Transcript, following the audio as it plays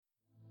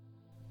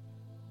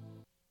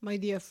My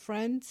dear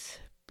friends,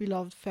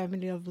 beloved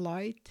family of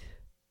light,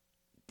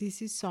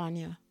 this is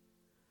Sonia.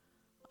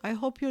 I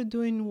hope you're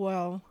doing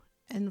well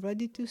and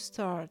ready to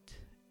start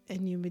a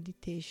new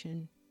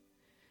meditation.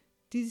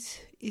 This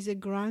is a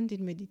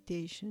grounding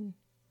meditation,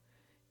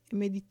 a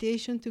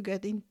meditation to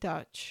get in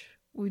touch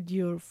with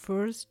your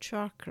first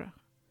chakra,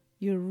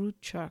 your root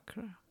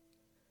chakra,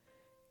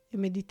 a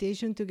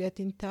meditation to get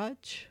in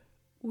touch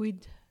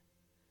with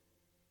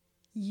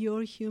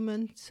your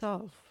human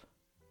self,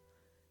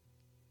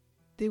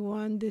 the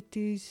one that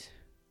is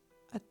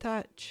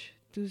attached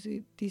to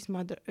this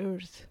Mother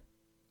Earth.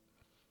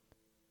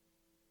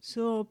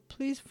 So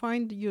please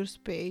find your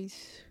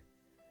space,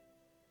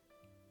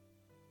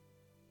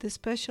 the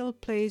special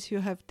place you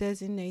have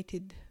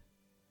designated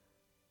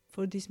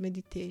for this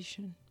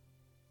meditation.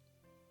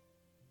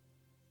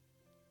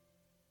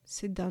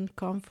 Sit down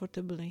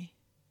comfortably.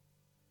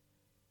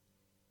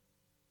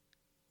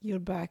 Your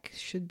back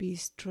should be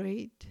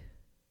straight,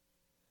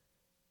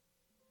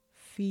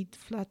 feet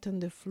flat on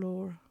the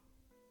floor.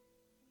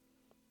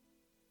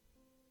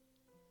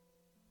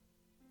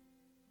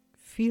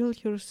 Feel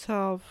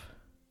yourself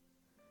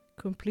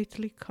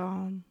completely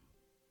calm.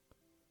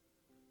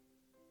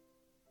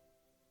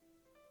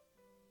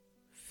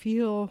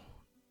 Feel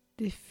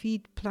the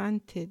feet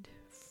planted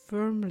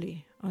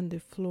firmly on the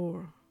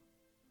floor.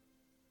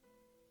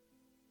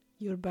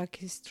 Your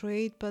back is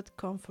straight but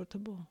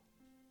comfortable.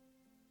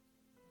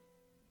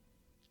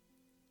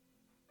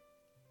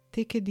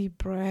 Take a deep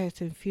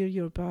breath and feel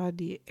your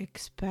body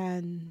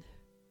expand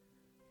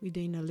with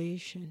the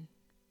inhalation.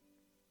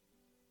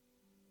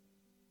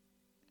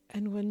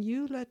 And when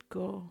you let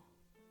go,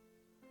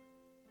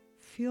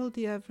 feel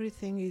that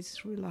everything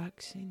is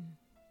relaxing.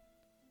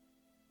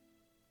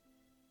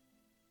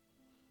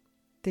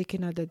 Take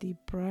another deep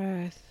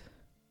breath.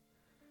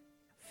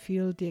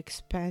 Feel the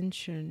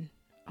expansion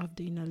of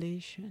the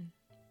inhalation.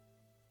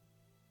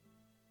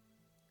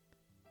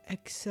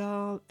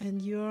 Exhale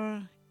and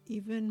you're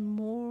even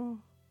more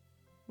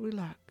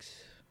relaxed.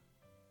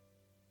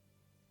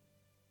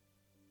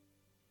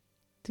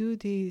 Do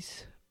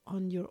this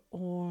on your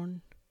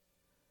own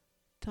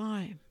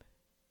time,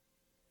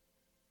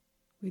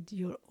 with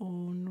your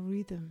own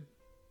rhythm,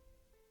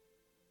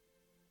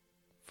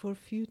 for a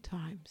few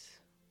times.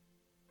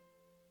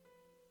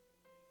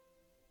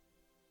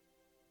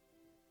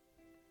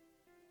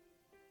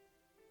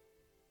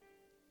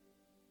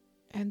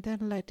 And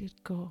then let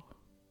it go.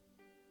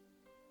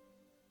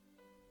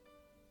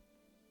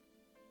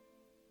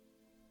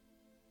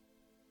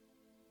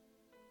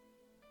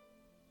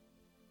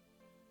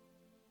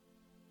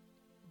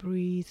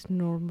 Breathe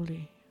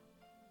normally.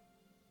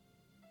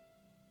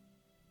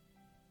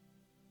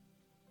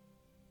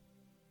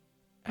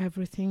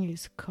 Everything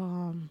is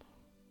calm.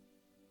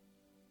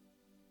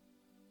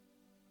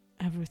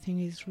 Everything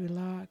is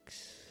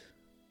relaxed.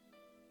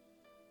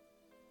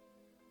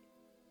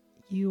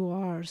 You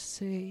are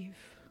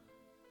safe.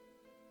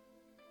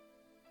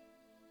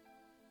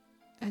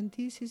 And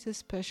this is a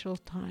special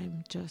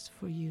time just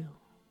for you.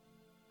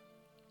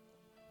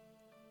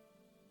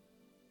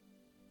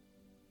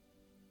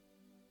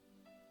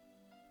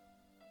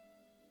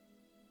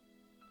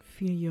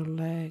 Feel your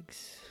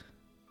legs.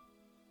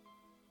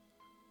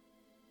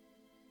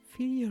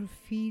 Feel your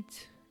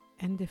feet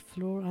and the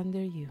floor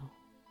under you.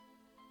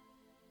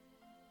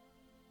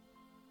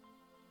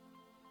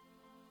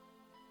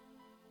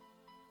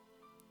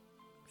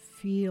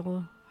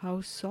 Feel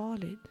how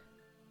solid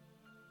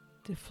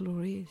the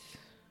floor is.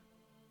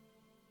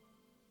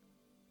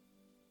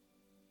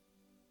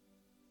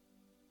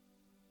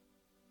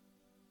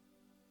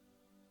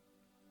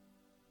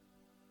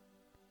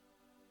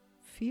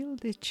 Feel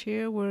the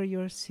chair where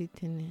you're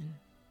sitting in.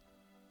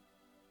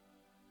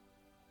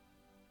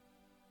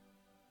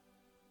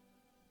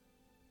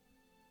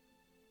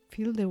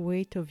 Feel the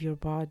weight of your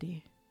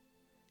body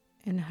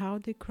and how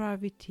the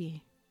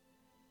gravity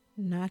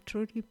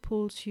naturally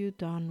pulls you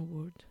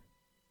downward,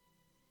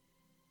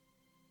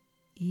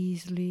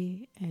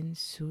 easily and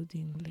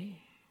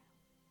soothingly.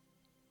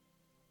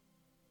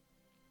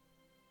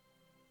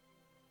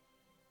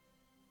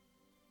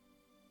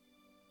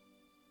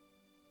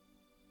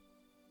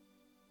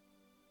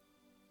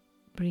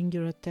 Bring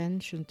your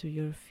attention to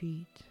your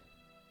feet.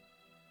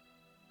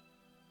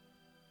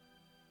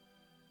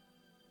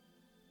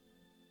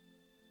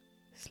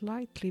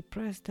 Slightly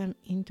press them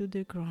into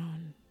the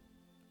ground.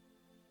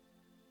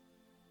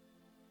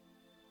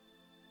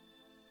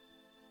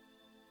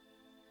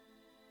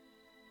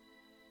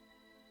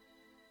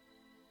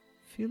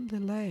 Feel the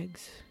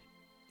legs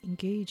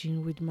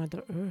engaging with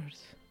Mother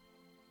Earth.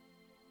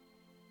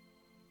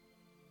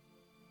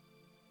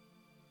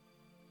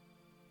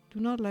 Do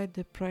not let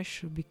the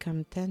pressure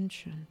become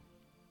tension.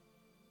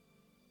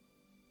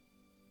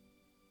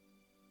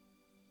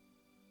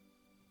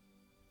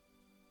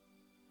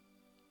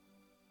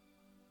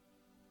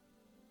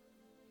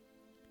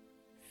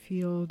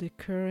 Feel the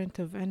current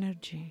of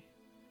energy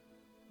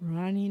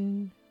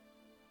running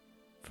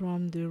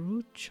from the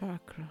root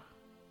chakra,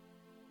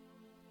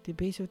 the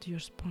base of your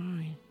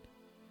spine,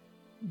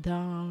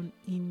 down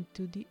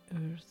into the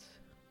earth.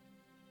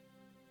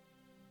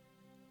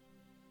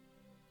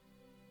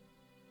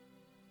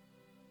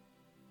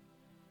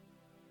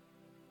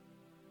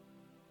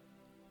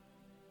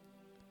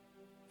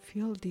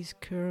 Feel this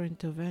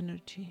current of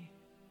energy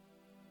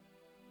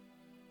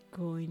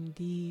going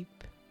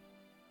deep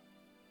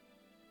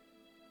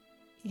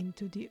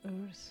into the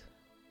earth.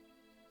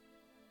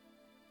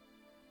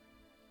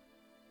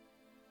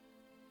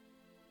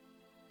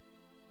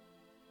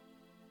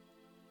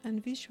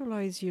 And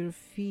visualize your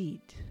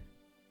feet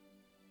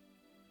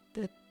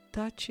that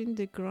touching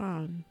the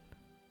ground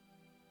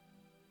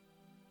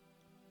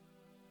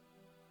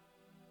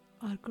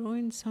are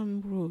growing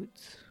some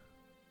roots.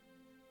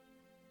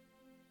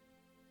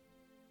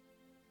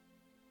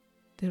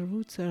 The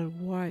roots are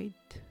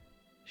white,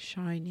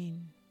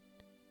 shining,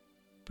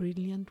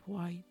 brilliant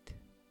white.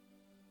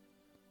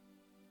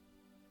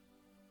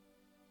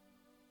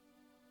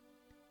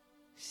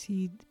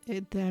 See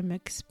them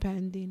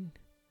expanding,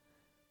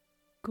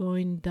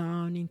 going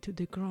down into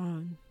the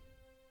ground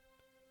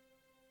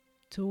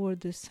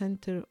toward the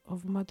center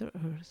of Mother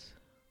Earth.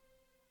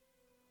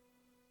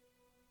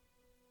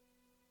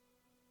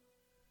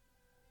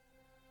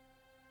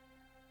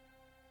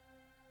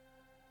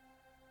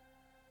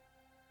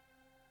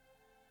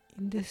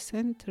 In the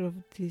center of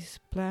this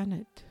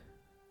planet,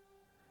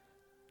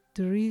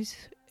 there is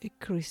a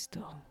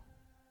crystal.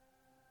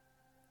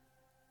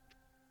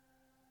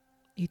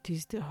 It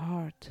is the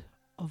heart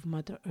of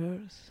Mother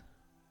Earth.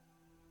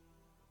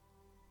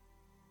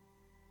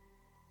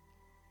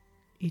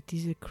 It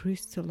is a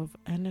crystal of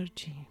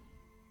energy,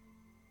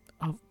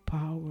 of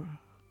power,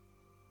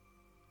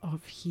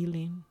 of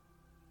healing.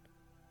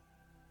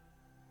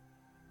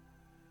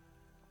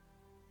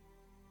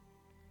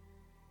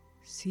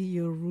 See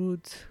your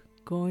roots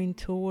going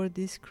toward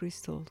this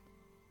crystal.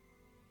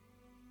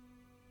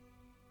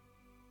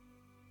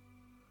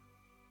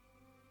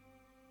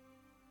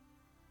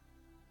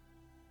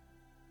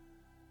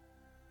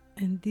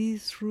 And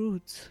these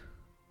roots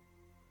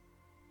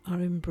are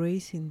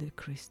embracing the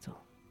crystal.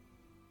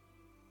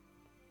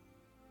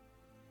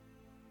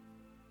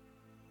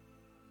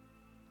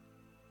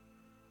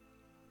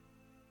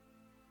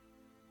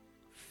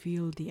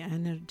 Feel the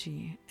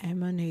energy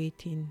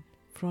emanating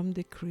from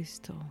the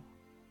crystal.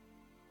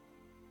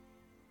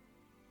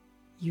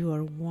 You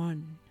are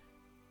one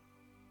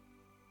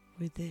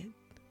with it.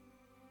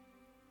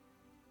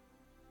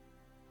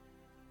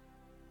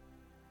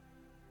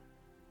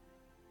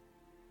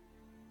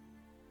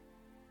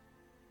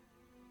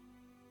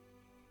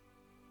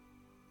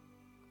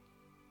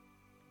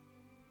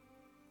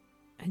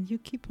 And you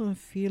keep on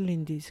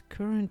feeling this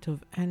current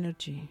of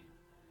energy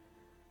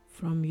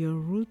from your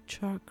root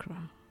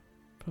chakra,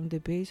 from the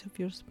base of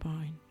your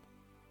spine,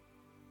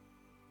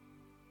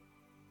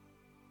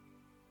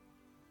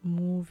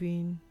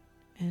 moving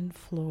and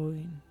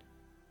flowing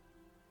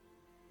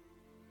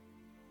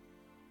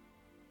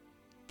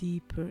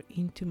deeper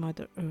into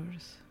Mother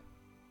Earth.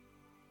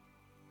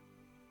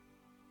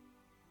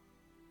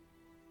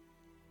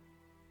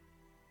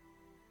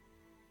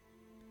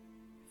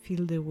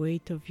 Feel the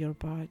weight of your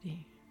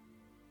body.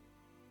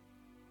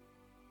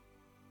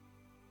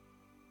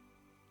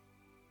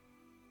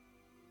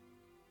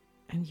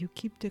 And you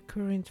keep the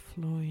current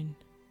flowing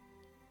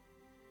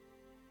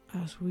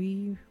as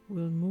we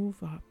will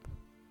move up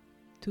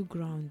to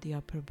ground the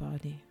upper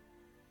body.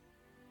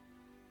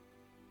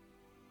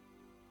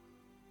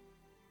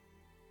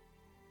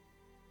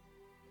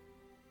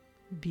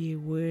 Be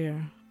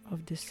aware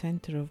of the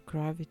center of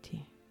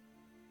gravity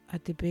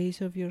at the base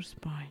of your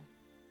spine.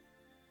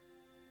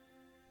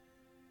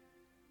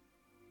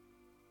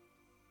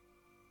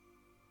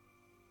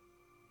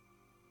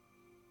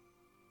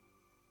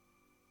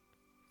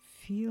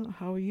 Feel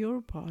how your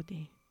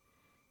body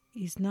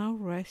is now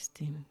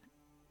resting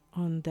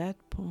on that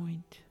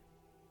point.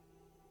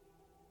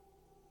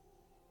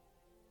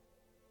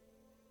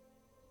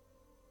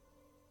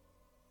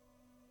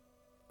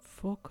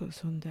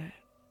 Focus on that.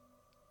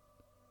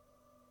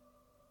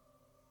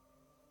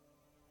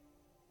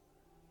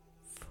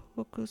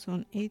 Focus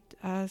on it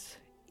as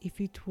if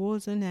it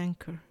was an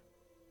anchor,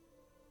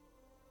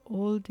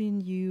 holding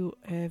you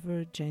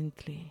ever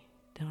gently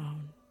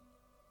down.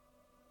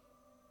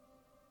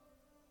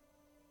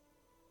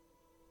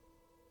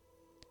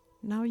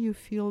 Now you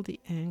feel the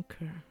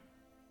anchor.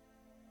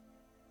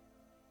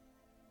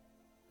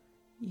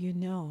 You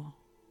know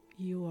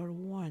you are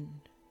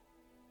one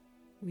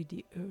with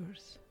the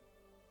earth.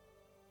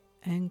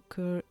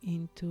 Anchor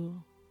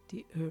into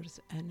the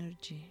earth's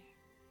energy.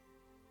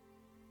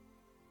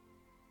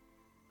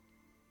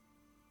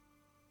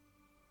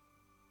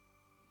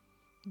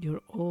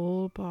 Your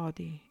whole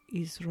body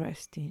is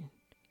resting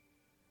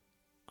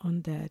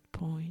on that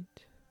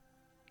point.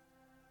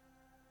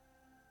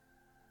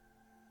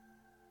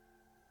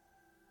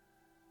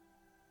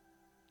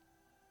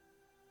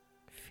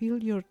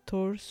 Feel your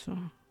torso.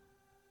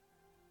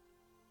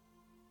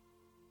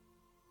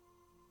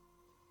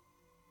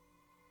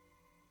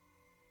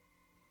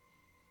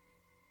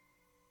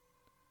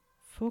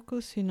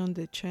 focusing on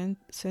the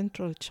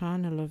central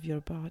channel of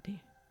your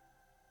body,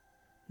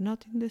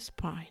 not in the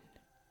spine,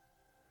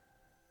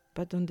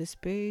 but on the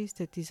space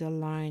that is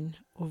aligned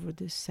over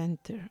the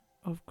center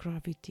of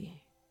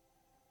gravity,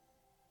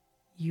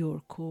 your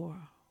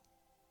core.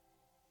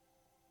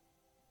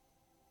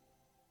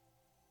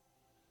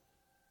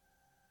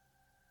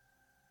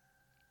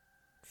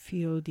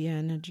 Feel the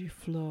energy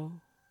flow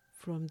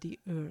from the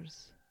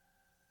earth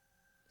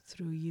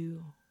through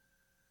you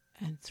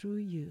and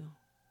through you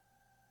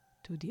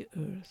to the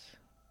earth.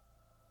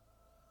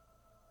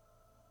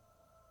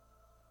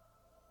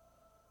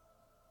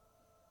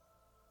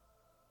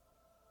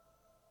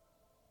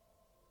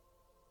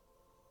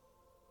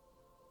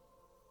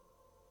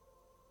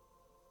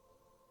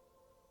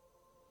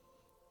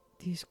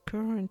 This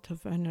current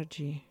of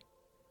energy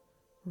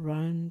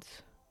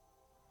runs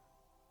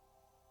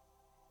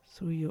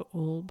through your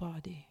whole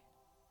body.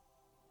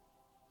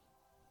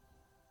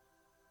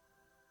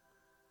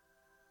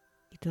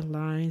 It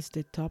aligns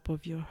the top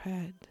of your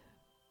head,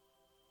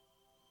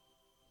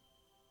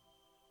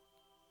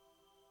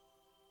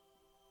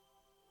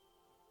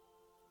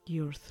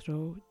 your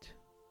throat,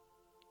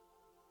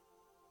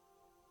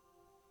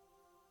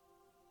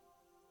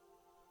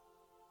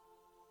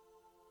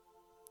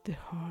 the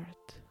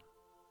heart,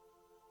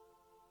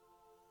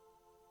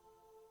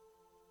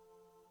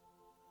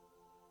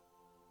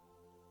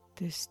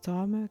 the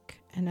stomach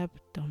and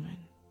abdomen.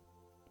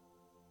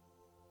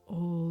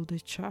 All the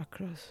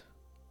chakras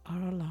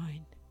are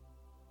aligned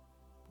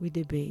with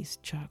the base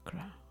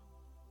chakra.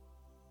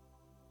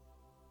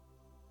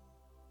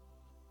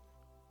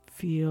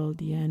 Feel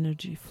the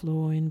energy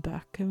flowing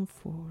back and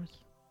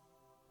forth.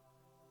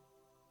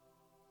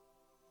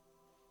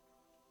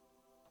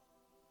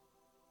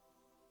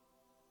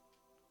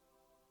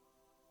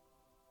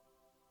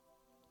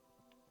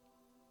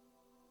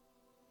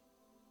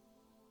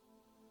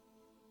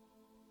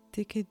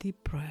 Take a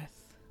deep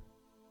breath.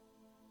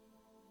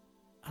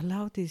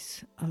 Allow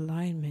this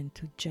alignment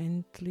to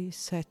gently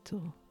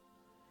settle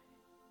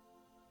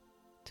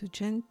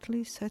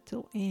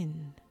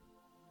in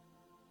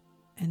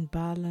and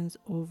balance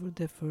over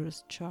the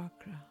first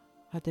chakra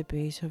at the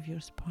base of your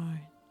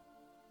spine.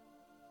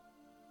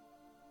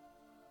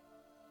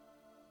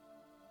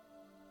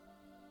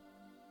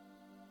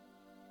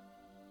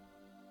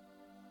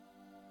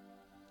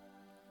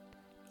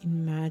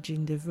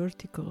 Imagine the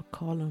vertical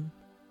column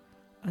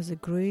as a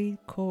great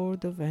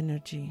cord of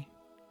energy.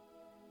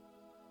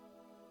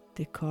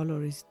 The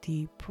color is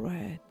deep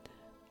red.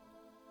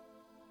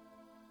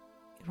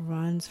 It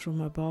runs from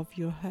above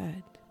your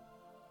head,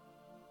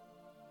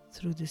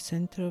 through the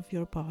center of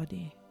your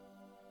body,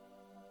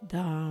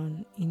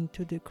 down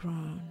into the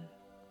ground.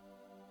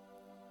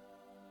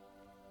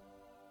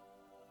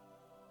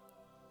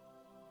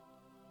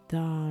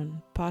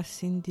 Down,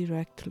 passing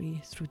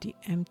directly through the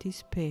empty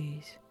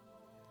space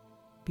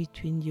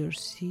between your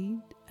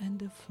seat and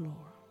the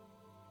floor.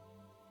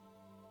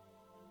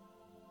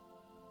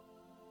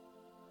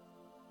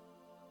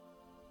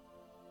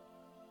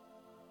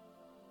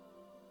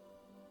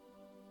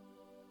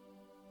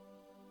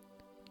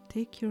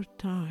 Take your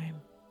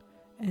time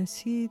and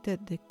see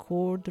that the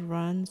cord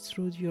runs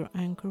through your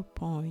anchor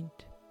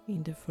point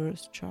in the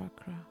first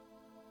chakra,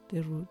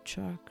 the root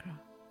chakra,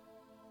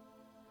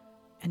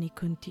 and it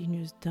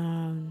continues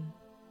down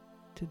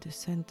to the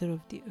center of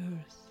the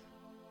earth.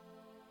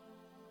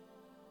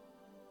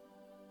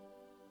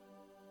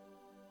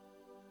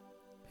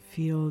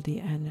 Feel the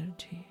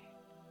energy.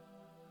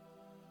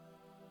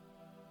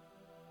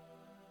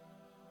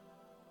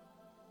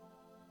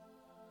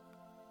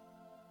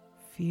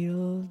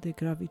 Feel the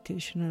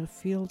gravitational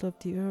field of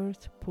the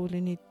earth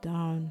pulling it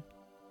down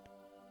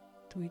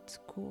to its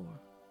core,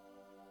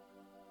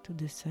 to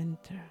the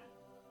center,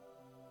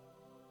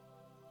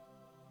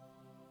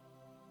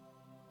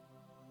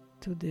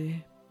 to the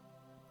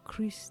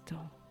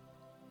crystal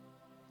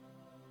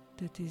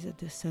that is at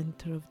the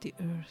center of the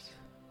earth.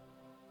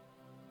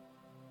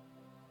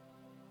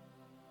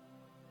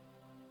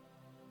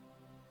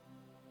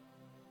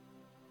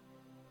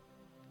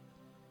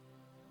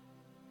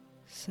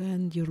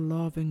 Send your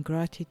love and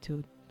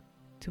gratitude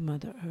to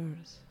Mother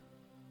Earth.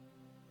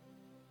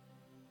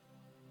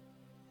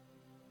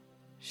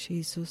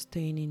 She is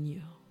sustaining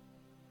you.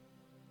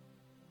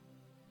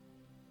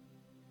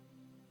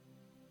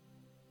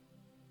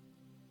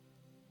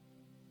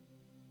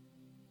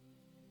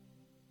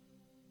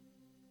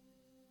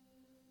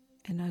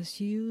 And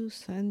as you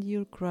send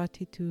your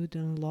gratitude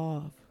and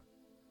love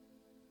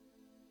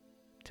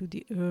to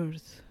the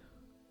earth,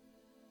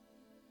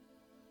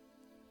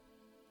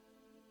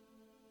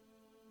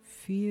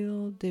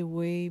 feel the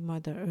way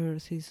Mother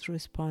Earth is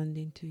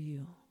responding to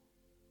you.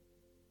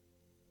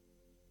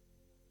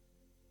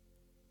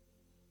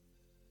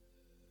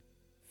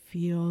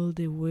 Feel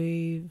the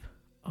wave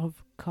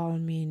of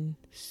calming,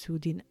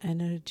 soothing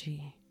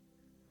energy,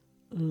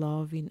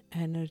 loving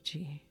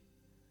energy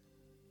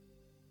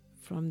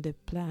from the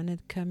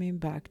planet coming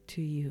back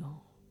to you.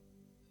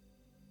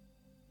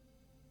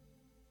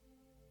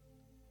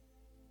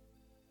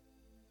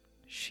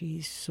 She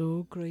is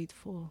so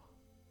grateful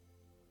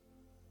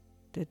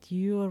that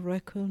you are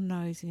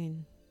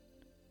recognizing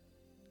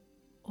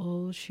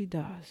all she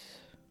does.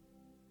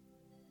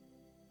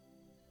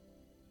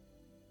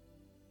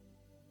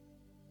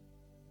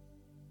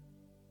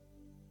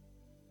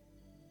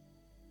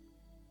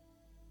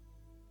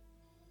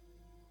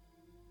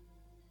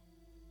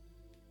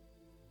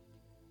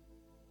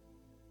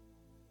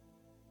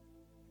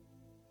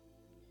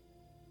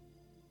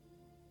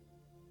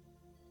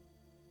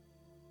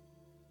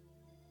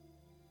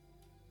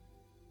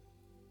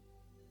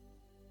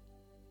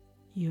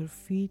 Your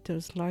feet are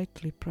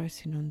slightly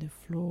pressing on the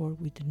floor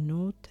with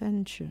no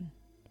tension.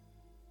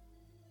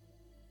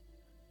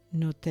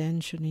 No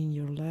tension in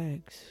your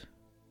legs.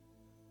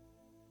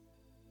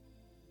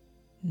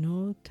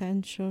 No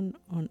tension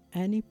on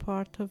any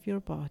part of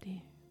your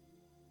body.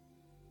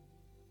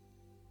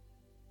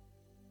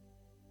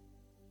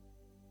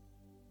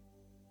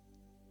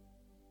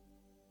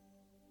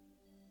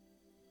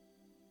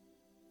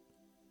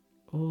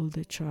 All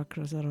the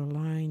chakras are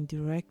aligned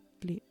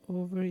directly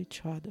over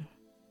each other.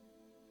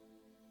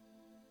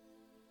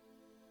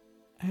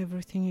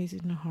 Everything is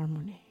in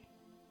harmony.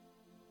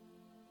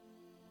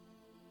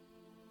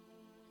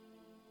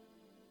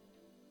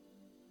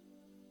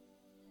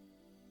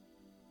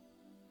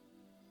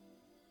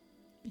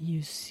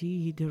 You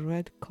see the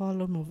red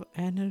column of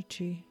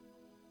energy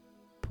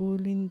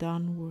pulling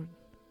downward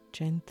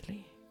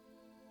gently.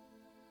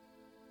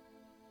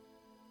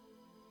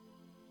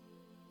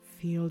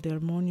 Feel the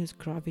harmonious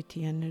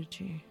gravity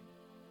energy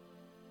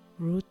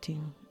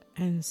rooting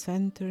and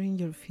centering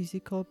your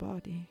physical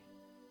body.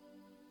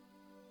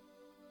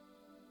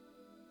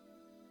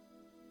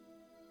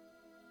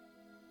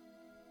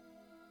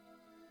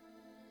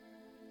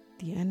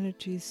 The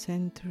energy is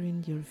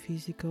centering your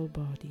physical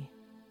body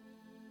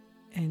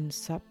and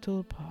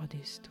subtle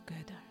bodies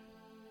together.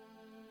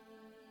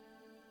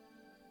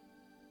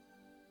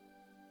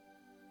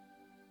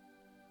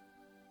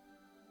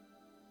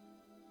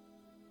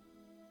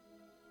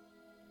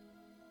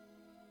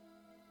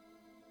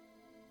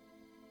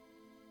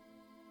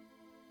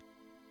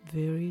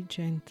 Very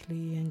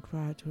gently and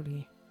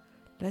gradually,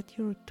 let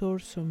your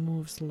torso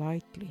move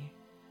slightly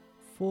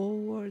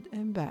forward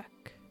and back.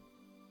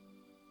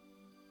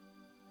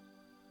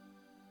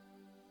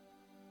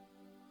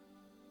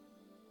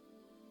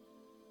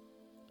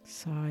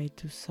 Side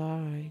to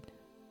side.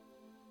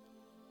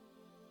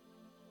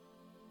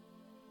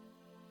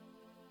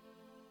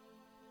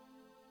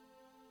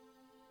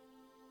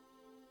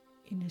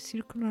 In a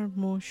circular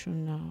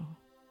motion now,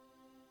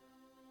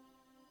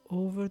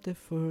 over the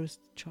first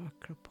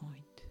chakra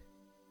point.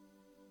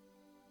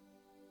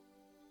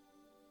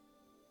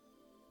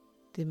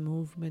 The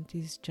movement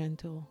is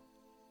gentle,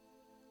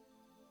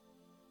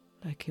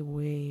 like a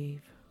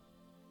wave.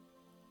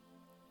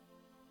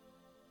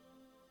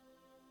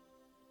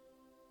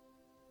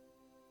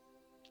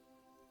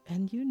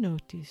 And you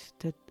notice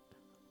that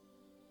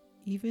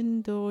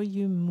even though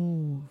you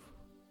move,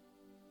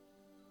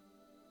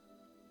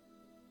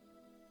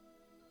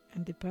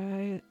 and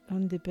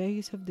on the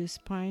base of the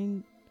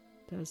spine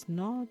does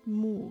not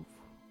move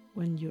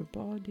when your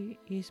body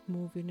is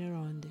moving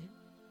around it.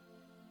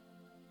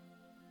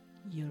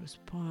 Your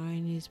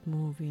spine is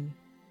moving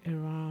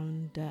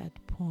around that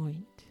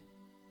point.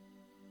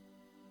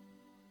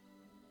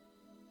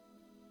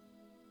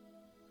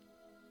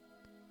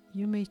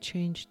 You may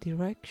change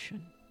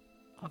direction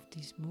of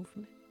this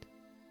movement.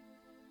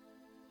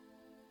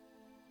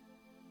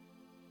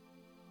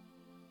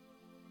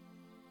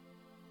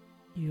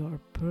 You are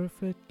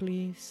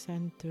perfectly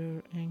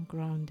centered and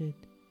grounded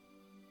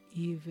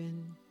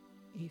even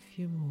if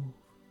you move.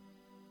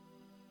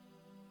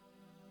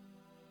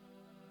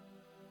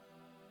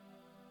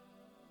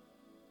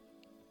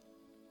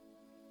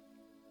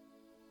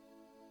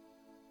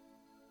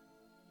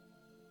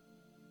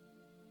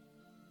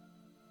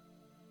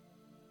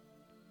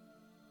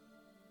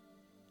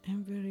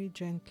 And very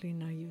gently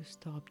now you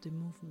stop the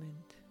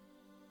movement.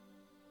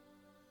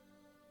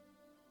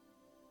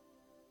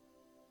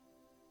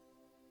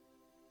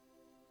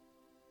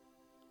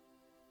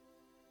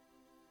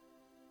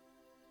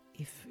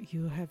 If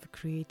you have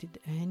created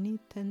any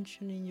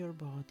tension in your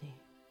body,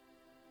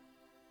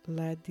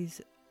 let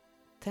this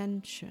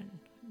tension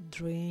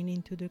drain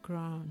into the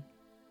ground,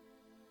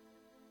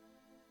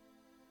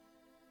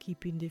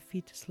 keeping the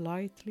feet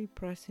slightly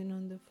pressing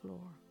on the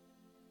floor.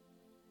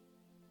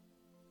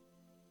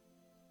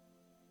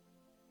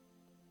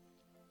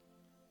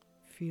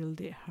 Feel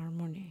the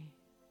harmony,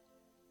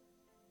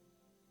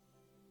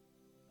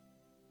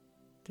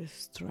 the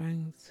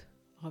strength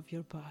of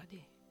your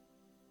body,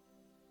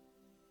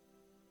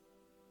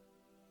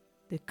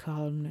 the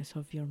calmness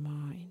of your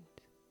mind.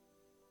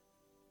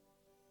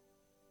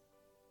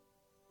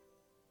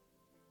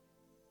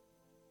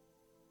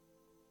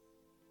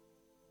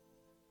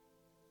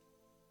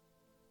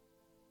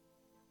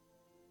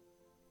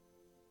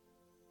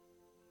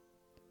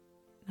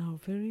 Now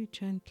very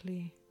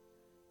gently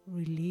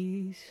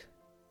release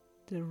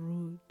the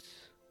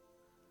roots.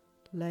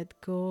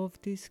 Let go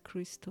of this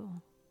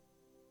crystal.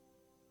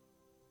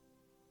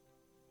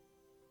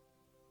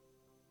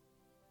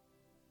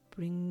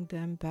 bring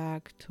them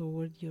back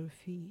toward your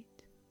feet.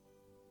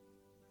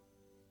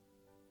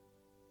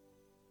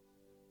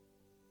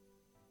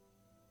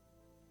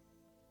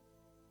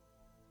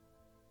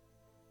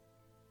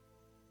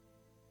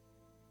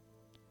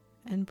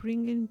 And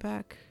bringing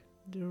back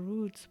the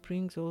roots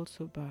brings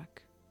also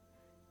back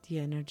the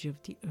energy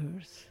of the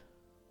earth.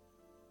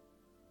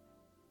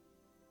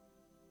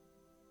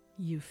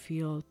 You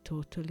feel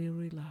totally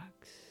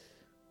relaxed.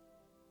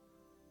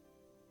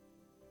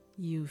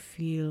 You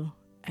feel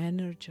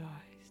energized.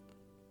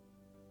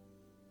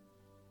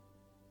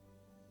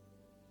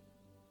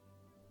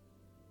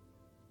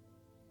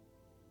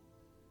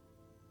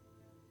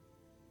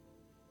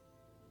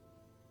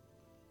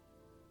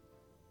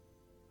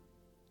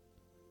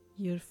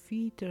 Your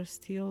feet are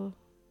still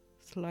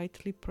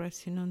slightly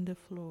pressing on the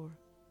floor.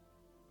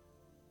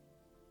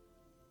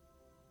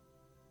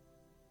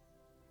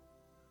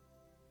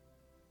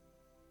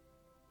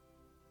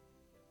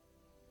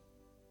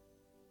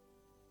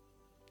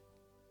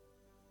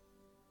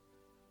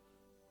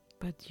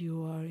 But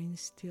you are in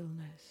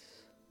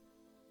stillness.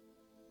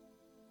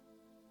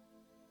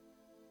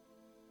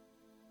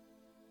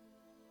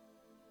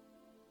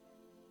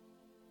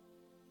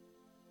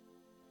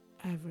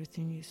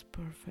 Everything is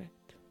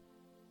perfect.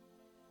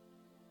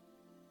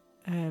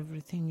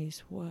 Everything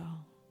is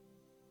well.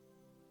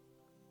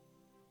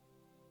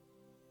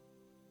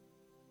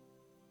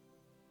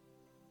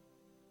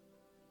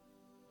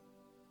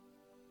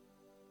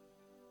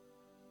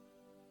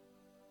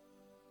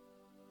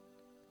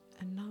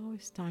 And now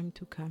it's time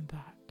to come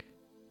back.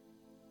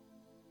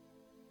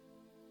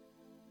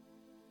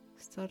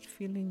 Start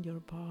feeling your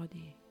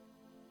body,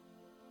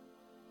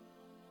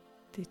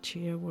 the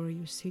chair where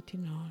you're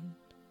sitting on.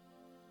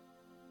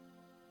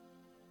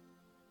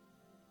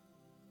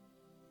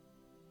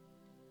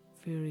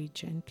 Very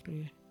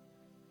gently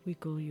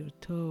wiggle your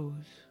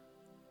toes,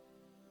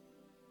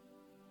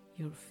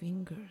 your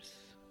fingers.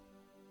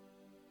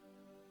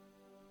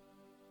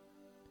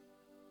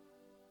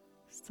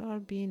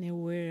 Start being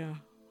aware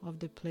of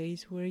the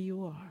place where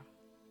you are.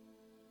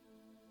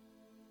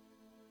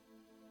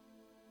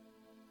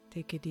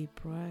 Take a deep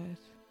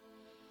breath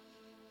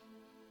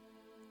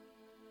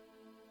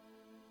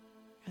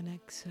and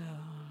exhale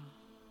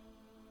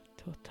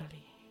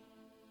totally.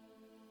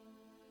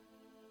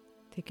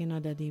 Take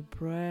another deep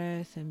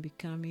breath and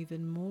become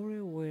even more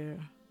aware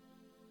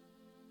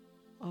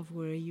of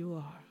where you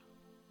are.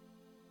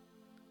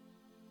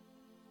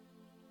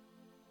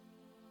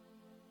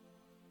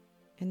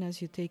 And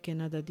as you take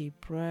another deep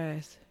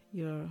breath,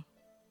 you're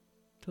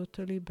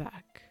totally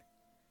back,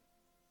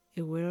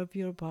 aware of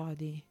your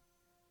body,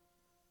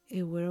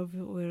 aware of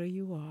where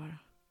you are,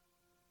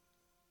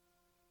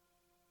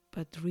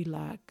 but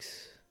relaxed,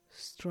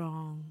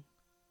 strong,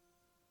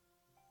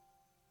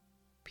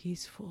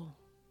 peaceful.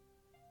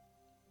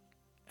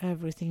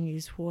 Everything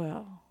is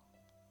well.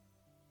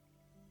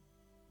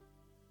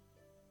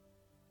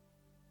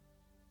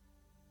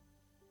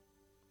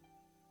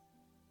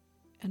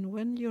 And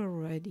when you're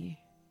ready,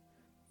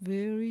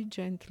 very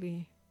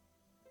gently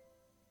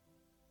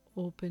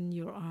open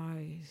your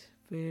eyes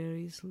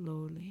very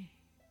slowly.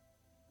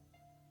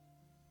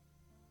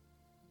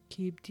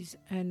 Keep this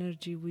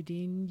energy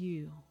within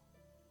you,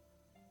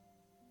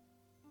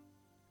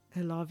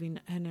 a loving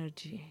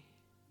energy,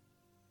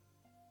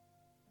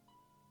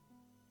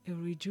 a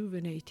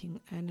rejuvenating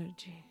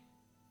energy.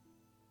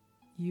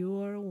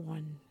 You are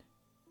one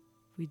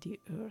with the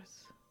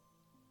earth.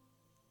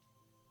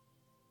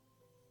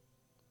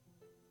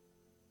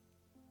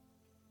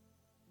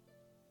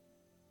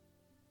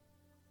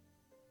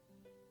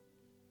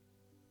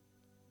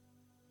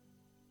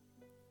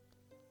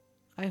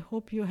 I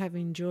hope you have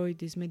enjoyed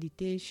this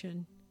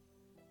meditation.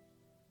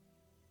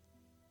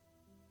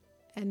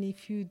 And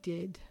if you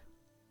did,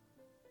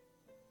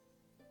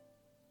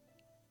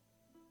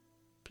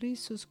 please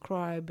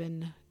subscribe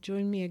and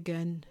join me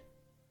again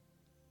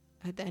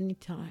at any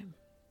time.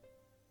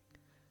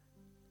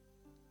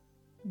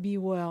 Be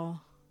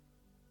well,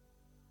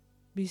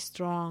 be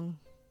strong,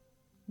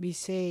 be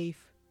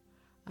safe.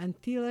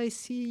 Until I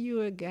see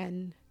you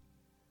again,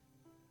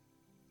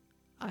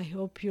 I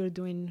hope you're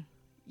doing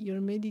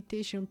your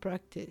meditation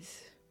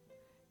practice,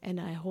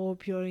 and I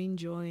hope you're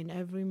enjoying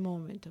every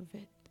moment of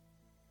it.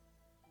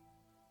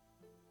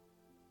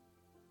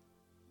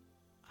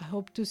 I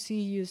hope to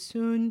see you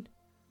soon.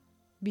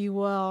 Be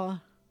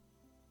well.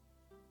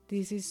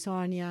 This is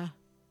Sonia.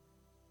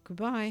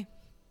 Goodbye.